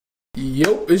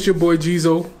Yo, it's your boy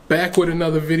Geezo back with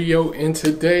another video, and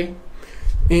today,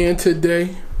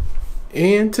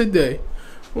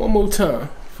 one more time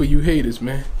for you haters,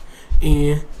 man.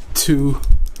 And today,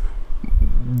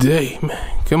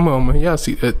 man. Come on, man. Y'all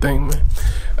see that thing, man.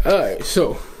 Alright,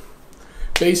 so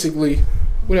basically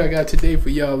what I got today for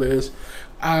y'all is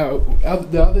the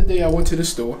other day I went to the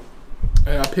store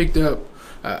and I picked up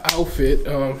an outfit.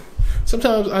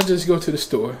 Sometimes I just go to the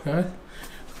store, right?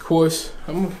 Of course,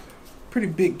 I'm a pretty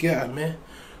big guy, man.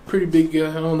 Pretty big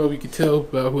guy. I don't know if you can tell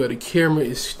by where the camera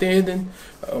is standing.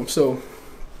 So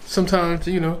sometimes,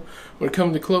 you know, when it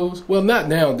comes to clothes, well, not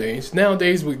nowadays.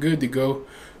 Nowadays we're good to go.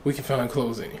 We can find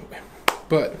clothes anyway.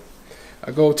 But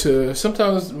I go to,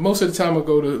 sometimes, most of the time I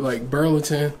go to like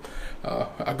Burlington.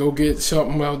 I go get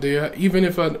something out there. Even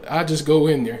if I just go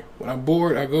in there. When I'm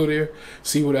bored, I go there,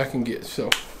 see what I can get. So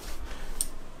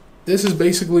this is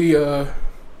basically, matter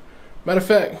of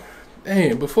fact,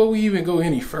 damn, before we even go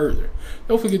any further,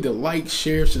 don't forget to like,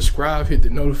 share, subscribe, hit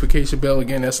the notification bell.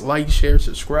 Again, that's like, share,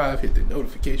 subscribe, hit the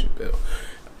notification bell.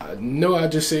 I know I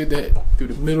just said that through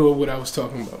the middle of what I was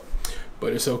talking about,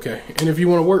 but it's okay. And if you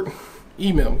want to work,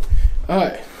 email me.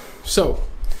 Alright, so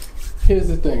here's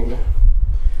the thing, man.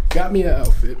 Got me an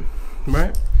outfit,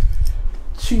 right?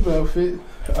 Cheap outfit.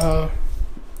 I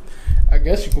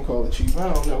guess you can call it cheap.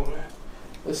 I don't know, man.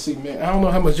 Let's see, man. I don't know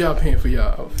how much y'all paying for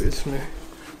y'all outfits, man.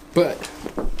 But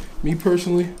me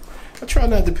personally, I try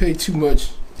not to pay too much.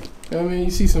 I mean,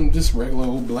 you see some just regular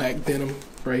old black denim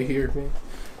right here, man.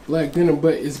 Black denim,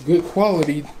 but it's good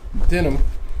quality denim.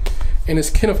 And it's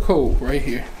Kenneth Cole right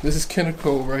here. This is Kenneth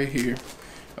Cole right here.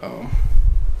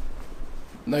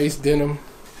 Nice denim.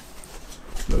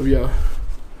 I know y'all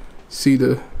see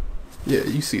the, yeah,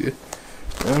 you see it.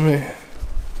 I mean,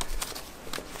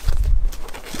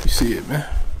 you see it, man.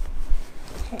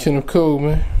 Kenneth Cole,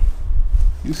 man.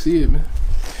 You see it, man.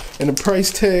 And the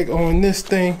price tag on this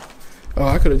thing, oh,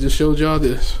 I could have just showed y'all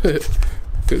this. Could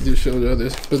have just showed y'all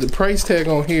this. But the price tag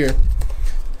on here,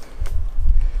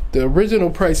 the original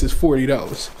price is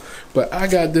 $40. But I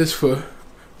got this for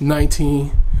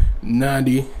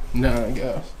 $19.99,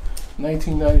 guys.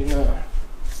 $19.99.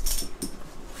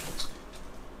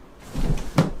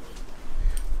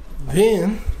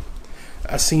 Then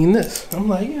I seen this. I'm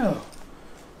like, yo,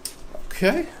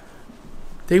 okay.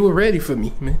 They were ready for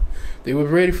me, man. They were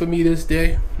ready for me this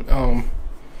day.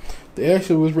 They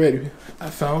actually was ready. I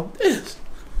found this.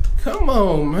 Come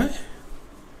on, man.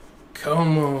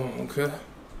 Come on, okay.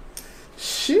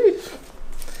 Shit.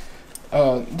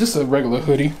 Just a regular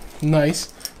hoodie.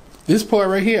 Nice. This part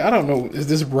right here, I don't know, is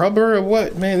this rubber or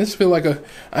what? Man, this feel like a,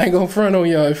 I ain't gonna front on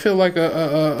y'all. It feel like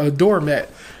a doormat.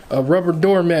 A rubber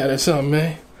doormat or something,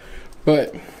 man.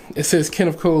 But it says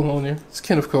Kenneth Cole on there. It's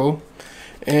Kenneth Cole.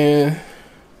 And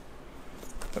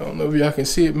I don't know if y'all can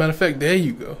see it. Matter of fact, there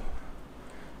you go.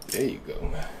 There you go,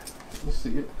 man. You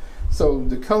see it. So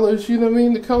the colors, you know what I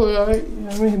mean? The color, alright, you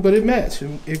know what I mean? But it matched.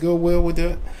 It go well with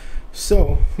that.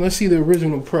 So let's see the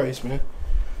original price, man.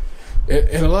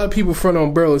 And a lot of people front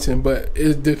on Burlington, but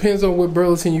it depends on what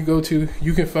Burlington you go to.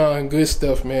 You can find good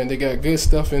stuff, man. They got good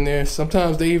stuff in there.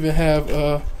 Sometimes they even have,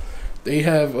 I mean,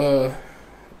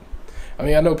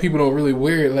 I know people don't really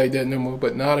wear it like that no more,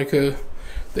 but Nautica,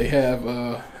 they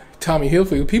have Tommy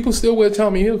Hilfiger. People still wear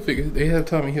Tommy Hilfiger. They have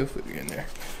Tommy Hilfiger in there.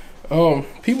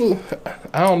 People,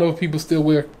 I don't know if people still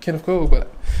wear Kenneth Cole,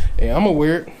 but hey, I'm gonna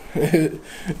wear it.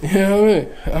 You know what I mean?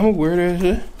 I'm gonna wear that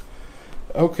shit.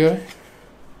 Okay.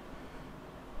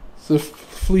 It's a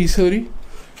fleece hoodie. You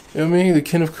know what I mean? The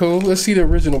Kenneth Cole. Let's see the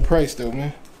original price though,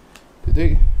 man. Did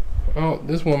they? Oh,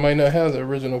 this one might not have the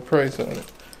original price on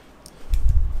it.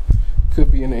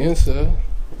 Could be in the inside.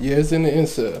 Yeah, it's in the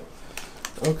inside.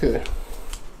 Okay.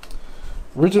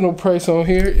 Original price on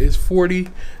here is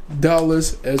 $40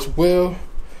 as well,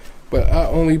 but I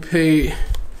only paid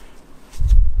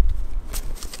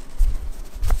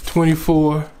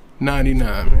 $24.99,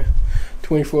 man.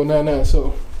 $24.99.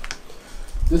 So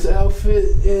this outfit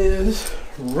is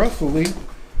roughly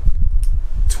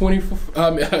 24.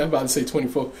 I'm about to say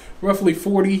 24. Roughly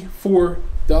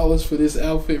 $44 for this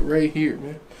outfit right here,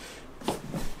 man.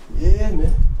 Yeah,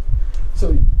 man.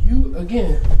 So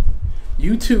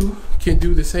you too can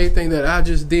do the same thing that I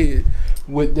just did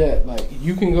with that. Like,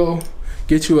 you can go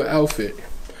get you an outfit.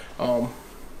 I'm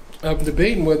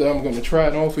debating whether I'm gonna try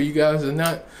it on for you guys or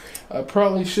not. I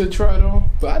probably should try it on,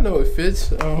 but I know it fits.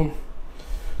 The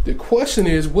question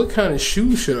is, what kind of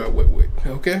shoes should I wear with?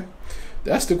 Okay,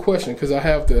 that's the question, because I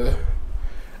have the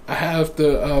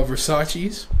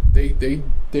Versace's. They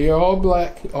are all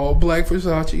black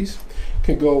Versace's.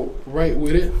 Can go right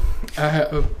with it. I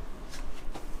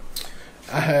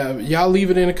I have y'all leave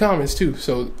it in the comments too.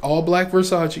 So all black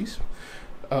Versace's,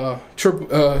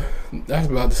 triple. I was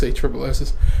about to say triple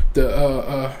S's.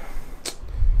 The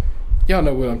y'all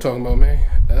know what I'm talking about,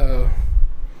 man.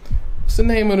 What's the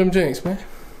name of them jinx, man?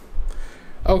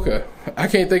 Okay, I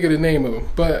can't think of the name of them,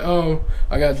 but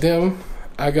I got them.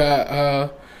 I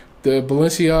got the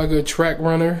Balenciaga track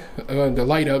runner, the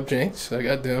light up jinx. I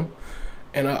got them,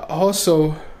 and I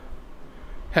also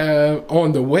have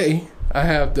on the way. I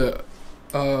have the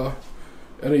are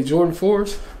they Jordan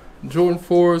 4s? Jordan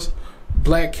 4s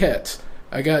black cats.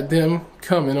 I got them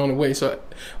coming on the way. So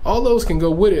all those can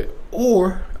go with it,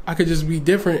 or I could just be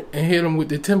different and hit them with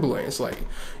the Timberlands. Like,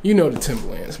 you know the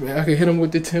Timberlands, man. I could hit them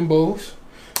with the Timbos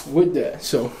with that.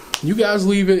 So you guys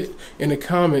leave it in the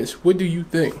comments. What do you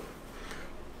think?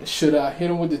 Should I hit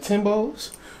them with the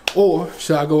Timbos, or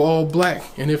should I go all black?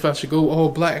 And if I should go all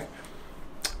black,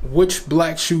 which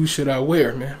black shoes should I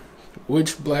wear, man?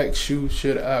 Which black shoes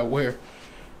should I wear?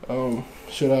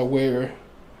 Should I wear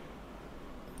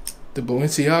the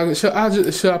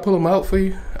Balenciaga? Should I pull them out for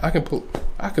you? I can pull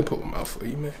them out for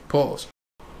you, man. Pause.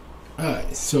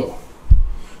 Alright, so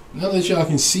now that y'all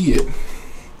can see it,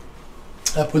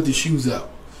 I put the shoes out.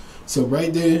 So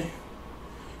right there,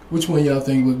 which one y'all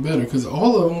think look better? Because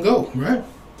all of them go, right?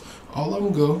 All of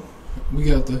them go. We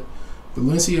got the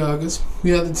Balenciagas,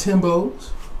 we got the Timbos,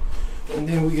 and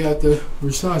then we got the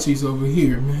Versace's over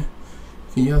here, man.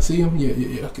 Can y'all see them?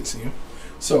 Yeah, I can see them.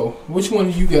 So, which one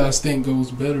of you guys think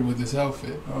goes better with this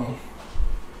outfit?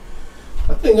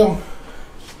 I think I'm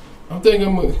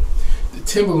with the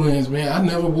Timberlands, man. I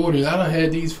never wore it. I done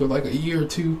had these for like a year or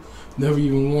two. Never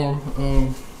even wore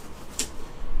them.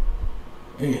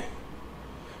 Man,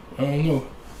 I don't know.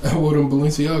 I wore them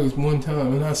Balenciagas one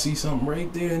time, and I see something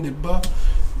right there in the bottom.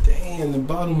 Damn, the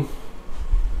bottom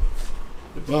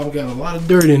got a lot of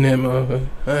dirt in that motherfucker.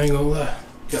 I ain't gonna lie.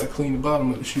 Gotta clean the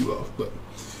bottom of the shoe off, but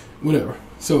whatever.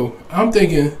 So I'm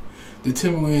thinking the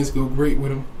Timberlands go great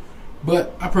with them,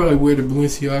 but I probably wear the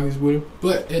Balenciagas with them.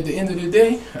 But at the end of the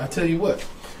day, I tell you what,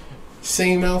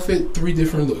 same outfit, 3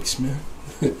 different looks, man.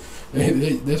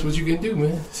 That's what you can do,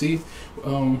 man. See,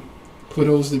 for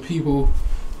those the people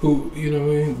who, you know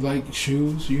what I mean, like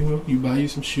shoes, you know, you buy you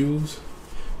some shoes,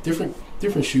 different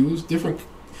shoes, different.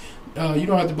 You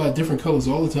don't have to buy different colors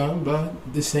all the time. Buy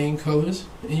the same colors,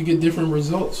 and you get different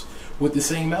results with the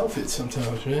same outfits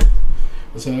sometimes, man.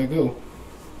 That's how I go.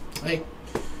 Hey,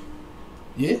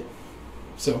 yeah.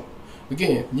 So,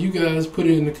 again, you guys put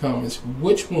it in the comments.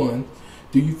 Which one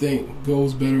do you think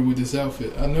goes better with this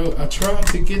outfit? I know I tried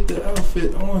to get the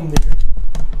outfit on there.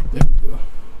 There we go.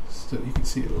 So you can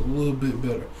see it a little bit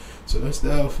better. So that's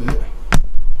the outfit.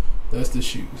 That's the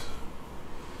shoes.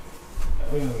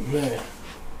 Oh, man.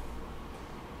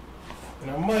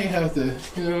 And I might have to,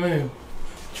 you know what I mean,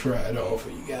 try it on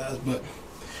for you guys, but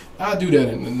I'll do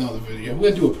that in another video.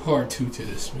 We're going to do a part 2 to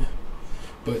this, man.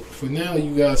 But for now,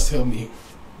 you guys tell me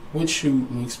which shoe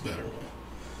looks better, man.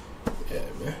 Yeah,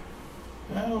 man.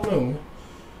 I don't know,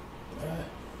 man.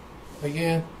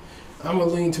 Again, I'm going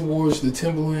to lean towards the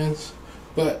Timberlands,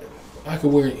 but I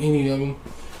could wear any of them.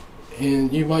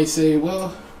 And you might say,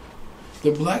 well,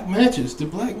 the black matches,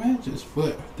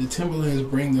 but the Timberlands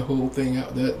bring the whole thing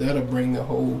out. That'll bring the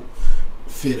whole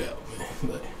fit out, man.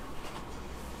 Like,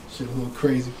 shit a little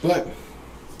crazy, but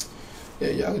yeah,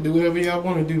 y'all can do whatever y'all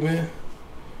want to do, man.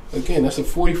 Again, that's a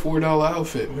 $44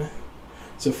 outfit, man.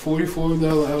 It's a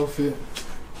 $44 outfit.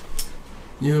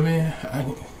 You know what I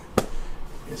mean?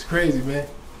 It's crazy, man.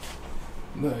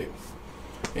 Like,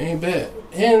 it ain't bad.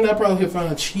 And I probably could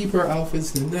find cheaper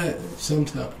outfits than that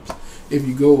sometimes, if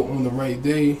you go on the right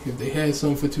day, if they had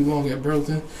some for too long at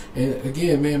Burlington. And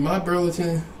again, man, my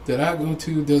Burlington that I go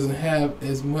to doesn't have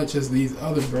as much as these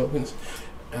other Burlingtons.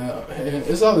 And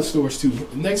it's other stores too.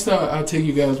 Next time I'll take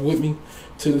you guys with me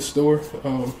to the store.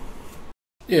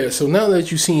 Yeah, so now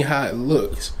that you've seen how it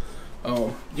looks,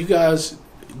 you guys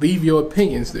leave your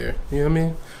opinions there. You know what I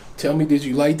mean? Tell me, did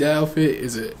you like the outfit?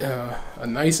 Is it a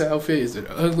nice outfit? Is it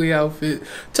an ugly outfit?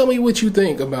 Tell me what you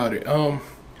think about it.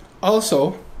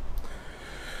 Also,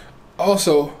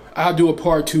 I'll do a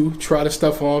part 2, try the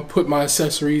stuff on, put my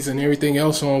accessories and everything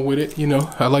else on with it. You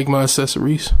know, I like my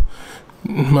accessories.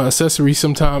 My accessory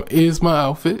sometimes is my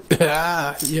outfit.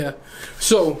 Yeah.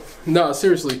 So, nah,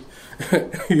 seriously.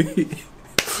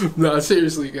 Nah,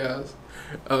 seriously, guys.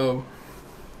 You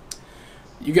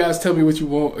guys tell me what you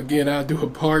want. Again, I'll do a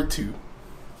part 2.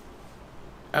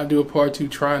 I'll do a part 2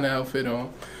 trying the outfit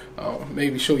on.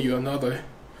 Maybe show you another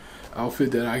outfit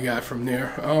that I got from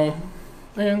there.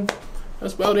 And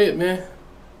that's about it, man.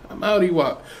 I'm outie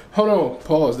wop. Hold on,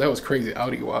 pause. That was crazy.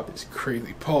 Outie wop is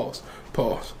crazy. Pause.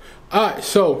 Alright,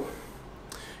 so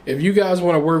If you guys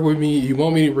want to work with me, you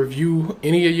want me to review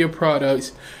any of your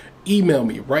products, email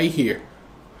me right here.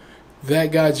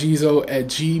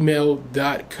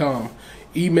 Thatguygeezo@gmail.com.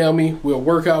 Email me. We'll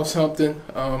work out something.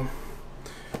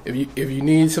 If you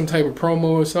need some type of promo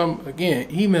or something, again,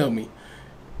 email me.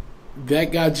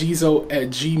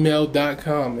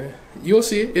 Thatguygeezo@gmail.com, man. You'll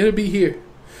see it. It'll be here.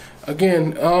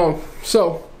 Again,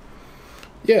 so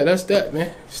yeah, that's that,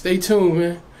 man. Stay tuned,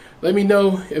 man. Let me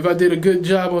know if I did a good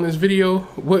job on this video,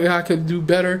 what I could do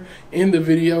better in the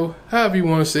video, however you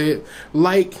want to say it.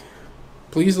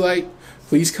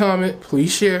 Please comment,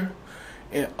 please share,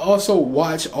 and also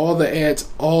watch all the ads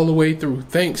all the way through.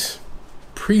 Thanks.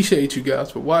 Appreciate you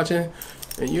guys for watching,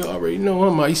 and you already know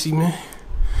I'm icy, man.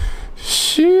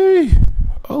 Shit.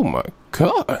 Oh my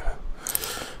God.